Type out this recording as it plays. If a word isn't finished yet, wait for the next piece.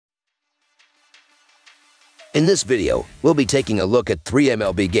In this video, we'll be taking a look at 3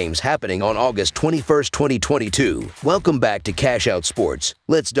 MLB games happening on August 21, 2022. Welcome back to Cash Out Sports.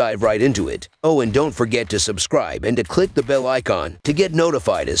 Let's dive right into it. Oh, and don't forget to subscribe and to click the bell icon to get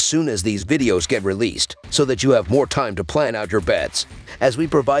notified as soon as these videos get released, so that you have more time to plan out your bets. As we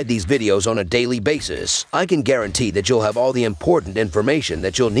provide these videos on a daily basis, I can guarantee that you'll have all the important information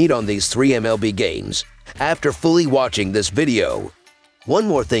that you'll need on these 3 MLB games after fully watching this video. One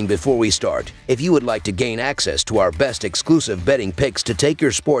more thing before we start. If you would like to gain access to our best exclusive betting picks to take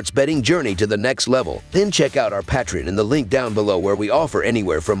your sports betting journey to the next level, then check out our Patreon in the link down below, where we offer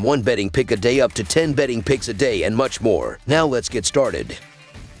anywhere from 1 betting pick a day up to 10 betting picks a day and much more. Now let's get started.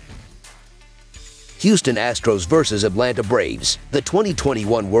 Houston Astros vs. Atlanta Braves. The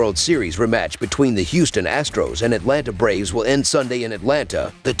 2021 World Series rematch between the Houston Astros and Atlanta Braves will end Sunday in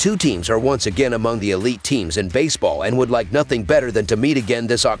Atlanta. The two teams are once again among the elite teams in baseball and would like nothing better than to meet again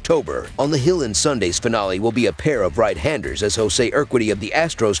this October. On the hill in Sunday's finale will be a pair of right-handers as Jose Urquidy of the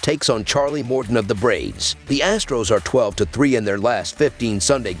Astros takes on Charlie Morton of the Braves. The Astros are 12-3 in their last 15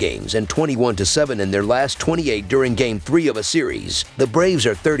 Sunday games and 21-7 in their last 28 during Game 3 of a series. The Braves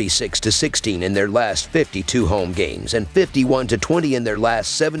are 36-16 in their last 52 home games and 51-20 in their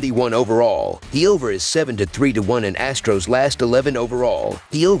last 71 overall. The over is 7-3-1 in Astros' last 11 overall.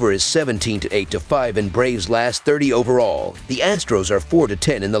 The over is 17-8-5 in Braves' last 30 overall. The Astros are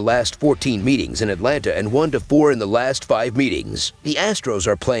 4-10 in the last 14 meetings in Atlanta and 1-4 in the last 5 meetings. The Astros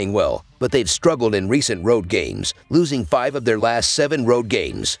are playing well, but they've struggled in recent road games, losing 5 of their last 7 road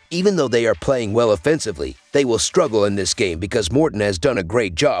games. Even though they are playing well offensively, they will struggle in this game because Morton has done a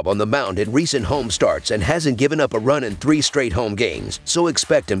great job on the mound in recent home starts and hasn't given up a run in 3 straight home games, so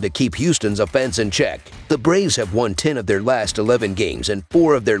expect him to keep Houston's offense in check. The Braves have won 10 of their last 11 games and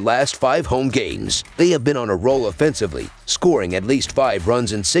 4 of their last 5 home games. They have been on a roll offensively, scoring at least 5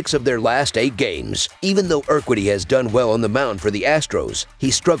 runs in 6 of their last 8 games. Even though Urquidy has done well on the mound for the Astros,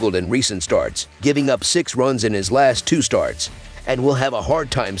 he struggled in recent starts, giving up 6 runs in his last 2 starts, and will have a hard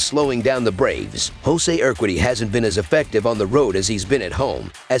time slowing down the Braves. Jose Urquidy hasn't been as effective on the road as he's been at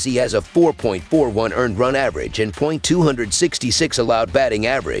home, as he has a 4.41 earned run average and .266 allowed batting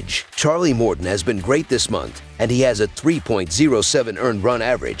average. Charlie Morton has been great this month, and he has a 3.07 earned run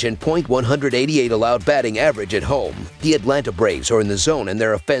average and .188 allowed batting average at home. The Atlanta Braves are in the zone and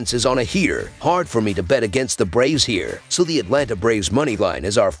their offense is on a heater. Hard for me to bet against the Braves here, so the Atlanta Braves money line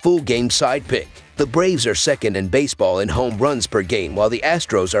is our full game side pick. The Braves are second in baseball in home runs per game, while the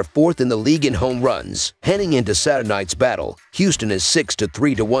Astros are 4th in the league in home runs. Heading into Saturday night's battle, Houston is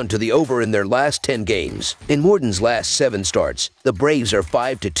 6-3-1 to the over in their last 10 games. In Morton's last 7 starts, the Braves are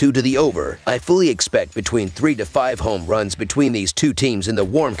 5-2 to the over. I fully expect between 3 to 5 home runs between these two teams in the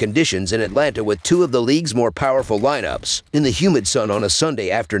warm conditions in Atlanta, with 2 of the league's more powerful lineups. In the humid sun on a Sunday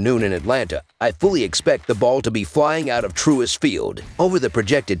afternoon in Atlanta, I fully expect the ball to be flying out of Truist Field. Over the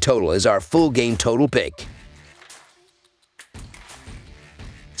projected total is our full game total pick.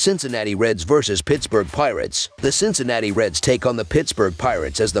 Cincinnati Reds vs. Pittsburgh Pirates. The Cincinnati Reds take on the Pittsburgh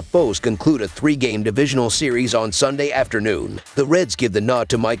Pirates as the foes conclude a 3-game divisional series on Sunday afternoon. The Reds give the nod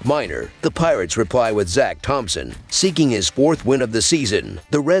to Mike Minor. The Pirates reply with Zach Thompson, seeking his 4th win of the season.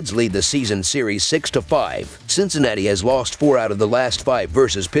 The Reds lead the season series 6-5. Cincinnati has lost 4 out of the last 5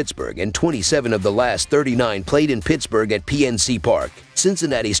 versus Pittsburgh and 27 of the last 39 played in Pittsburgh at PNC Park.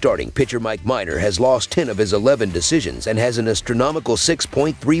 Cincinnati starting pitcher Mike Minor has lost 10 of his 11 decisions and has an astronomical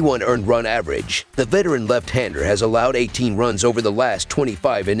 6.31 earned run average. The veteran left-hander has allowed 18 runs over the last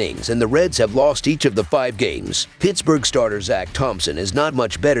 25 innings, and the Reds have lost each of the 5 games. Pittsburgh starter Zach Thompson is not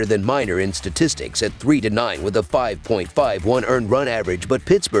much better than Minor in statistics at 3-9 with a 5.51 earned run average, but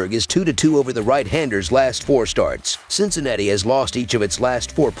Pittsburgh is 2-2 over the right-hander's last 4 starts. Cincinnati has lost each of its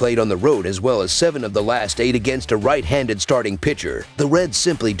last 4 played on the road, as well as 7 of the last 8 against a right-handed starting pitcher. The Reds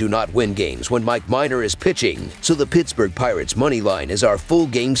simply do not win games when Mike Minor is pitching, so the Pittsburgh Pirates money line is our full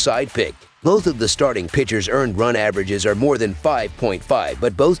game side pick. Both of the starting pitchers' earned run averages are more than 5.5,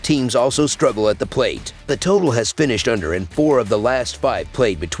 but both teams also struggle at the plate. The total has finished under in 4 of the last 5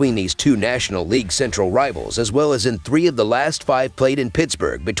 played between these two National League Central rivals, as well as in 3 of the last 5 played in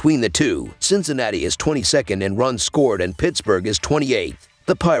Pittsburgh between the two. Cincinnati is 22nd in runs scored and Pittsburgh is 28th.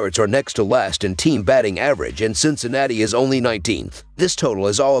 The Pirates are next to last in team batting average, and Cincinnati is only 19th. This total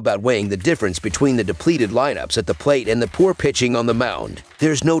is all about weighing the difference between the depleted lineups at the plate and the poor pitching on the mound.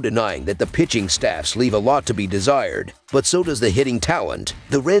 There's no denying that the pitching staffs leave a lot to be desired, but so does the hitting talent.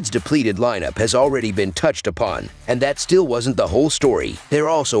 The Reds' depleted lineup has already been touched upon, and that still wasn't the whole story. They're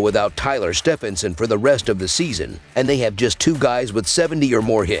also without Tyler Stephenson for the rest of the season, and they have just 2 guys with 70 or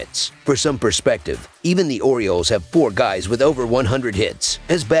more hits. For some perspective, Even the Orioles have 4 guys with over 100 hits.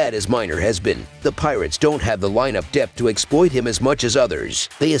 As bad as Minor has been, the Pirates don't have the lineup depth to exploit him as much as others.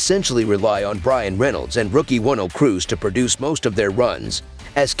 They essentially rely on Brian Reynolds and rookie Wendell Cruz to produce most of their runs.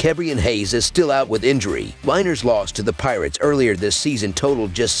 As Kebrian Hayes is still out with injury, Minor's loss to the Pirates earlier this season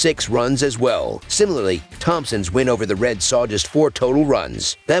totaled just 6 runs as well. Similarly, Thompson's win over the Reds saw just 4 total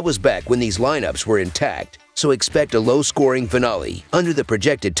runs. That was back when these lineups were intact, so expect a low-scoring finale. Under the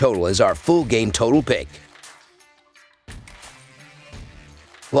projected total is our full game total pick.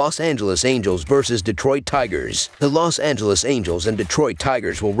 Los Angeles Angels versus Detroit Tigers. The Los Angeles Angels and Detroit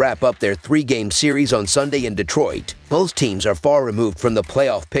Tigers will wrap up their 3-game series on Sunday in Detroit. Both teams are far removed from the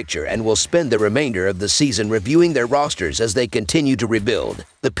playoff picture and will spend the remainder of the season reviewing their rosters as they continue to rebuild.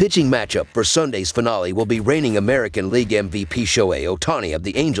 The pitching matchup for Sunday's finale will be reigning American League MVP Shohei Ohtani of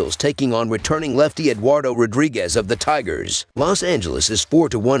the Angels taking on returning lefty Eduardo Rodriguez of the Tigers. Los Angeles is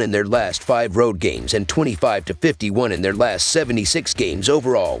 4-1 in their last 5 road games and 25-51 in their last 76 games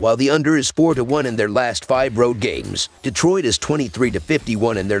overall, while the under is 4-1 in their last 5 road games. Detroit is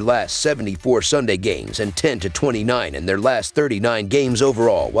 23-51 in their last 74 Sunday games and 10-29 in their last 39 games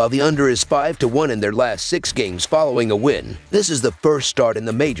overall, while the under is 5-1 in their last 6 games following a win. This is the first start in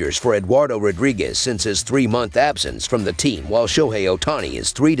the majors for Eduardo Rodriguez since his 3-month absence from the team, while Shohei Ohtani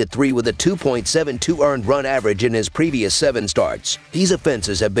is 3-3 with a 2.72 earned run average in his previous 7 starts. These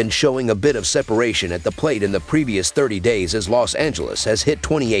offenses have been showing a bit of separation at the plate in the previous 30 days as Los Angeles has hit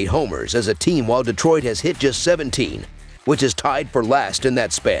 28 homers as a team while Detroit has hit just 17, which is tied for last in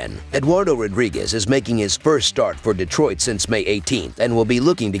that span. Eduardo Rodriguez is making his first start for Detroit since May 18th and will be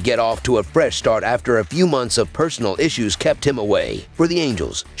looking to get off to a fresh start after a few months of personal issues kept him away. For the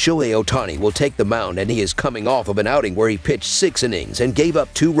Angels, Shohei Ohtani will take the mound, and he is coming off of an outing where he pitched 6 innings and gave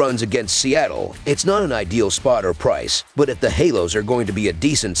up 2 runs against Seattle. It's not an ideal spot or price, but if the Halos are going to be a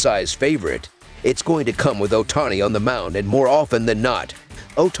decent-sized favorite, it's going to come with Ohtani on the mound, and more often than not,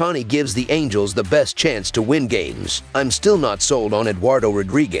 Ohtani gives the Angels the best chance to win games. I'm still not sold on Eduardo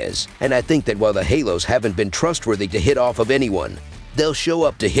Rodriguez, and I think that while the Halos haven't been trustworthy to hit off of anyone, they'll show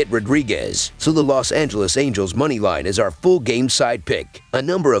up to hit Rodriguez. So the Los Angeles Angels money line is our full game side pick. A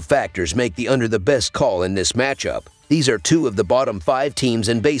number of factors make the under the best call in this matchup. These are 2 of the bottom 5 teams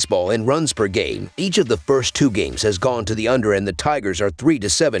in baseball in runs per game. Each of the first 2 games has gone to the under, and the Tigers are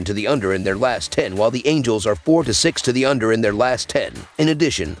 3-7 to the under in their last 10, while the Angels are 4-6 to the under in their last 10. In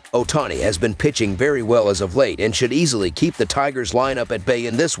addition, Ohtani has been pitching very well as of late and should easily keep the Tigers lineup at bay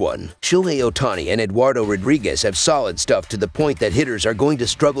in this one. Shohei Ohtani and Eduardo Rodriguez have solid stuff to the point that hitters are going to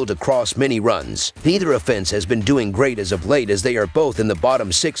struggle to cross many runs. Neither offense has been doing great as of late, as they are both in the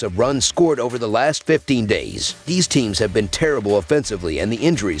bottom 6 of runs scored over the last 15 days. These teams have been terrible offensively, and the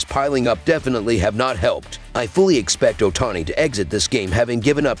injuries piling up definitely have not helped. I fully expect Ohtani to exit this game having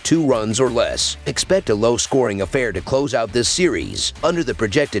given up 2 runs or less. Expect a low-scoring affair to close out this series. Under the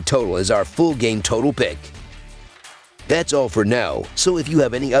projected total is our full game total pick. That's all for now, so if you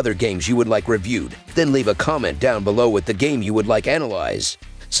have any other games you would like reviewed, then leave a comment down below with the game you would like analyzed.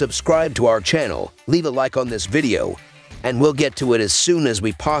 Subscribe to our channel, leave a like on this video, and we'll get to it as soon as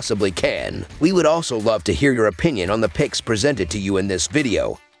we possibly can. We would also love to hear your opinion on the picks presented to you in this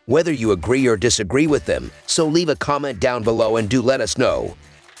video, whether you agree or disagree with them, so leave a comment down below and do let us know.